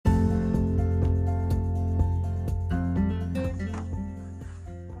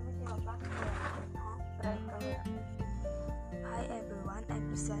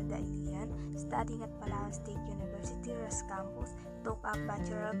Zelda Ilian, studying at Palawan State University, Ras Campus, took up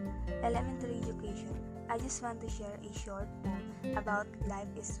Bachelor of Elementary Education. I just want to share a short poem about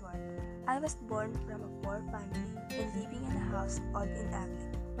life is work. I was born from a poor family and living in a house old and ugly,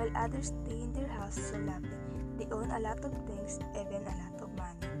 while others stay in their house so lovely. They own a lot of things, even a lot of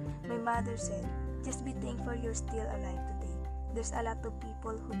money. My mother said, just be thankful you're still alive today. There's a lot of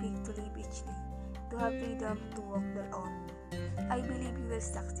people who beg to live each day, to have freedom to walk their own way. I believe you will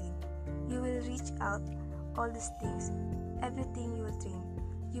succeed. You will reach out all these things, everything you will dream.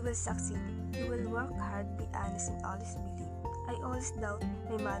 You will succeed. You will work hard, be honest, and always believe. I always doubt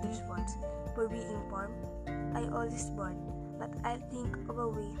my mother's words. For being poor, I always born, but I'll think of a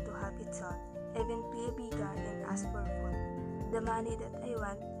way to have it solved. Even play bigger and ask for food. The money that I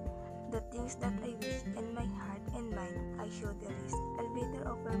want, the things that I wish, and my heart and mind, I show the risk. I'll better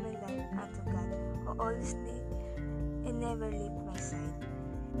offer my life unto God, who always stay and never leave my side.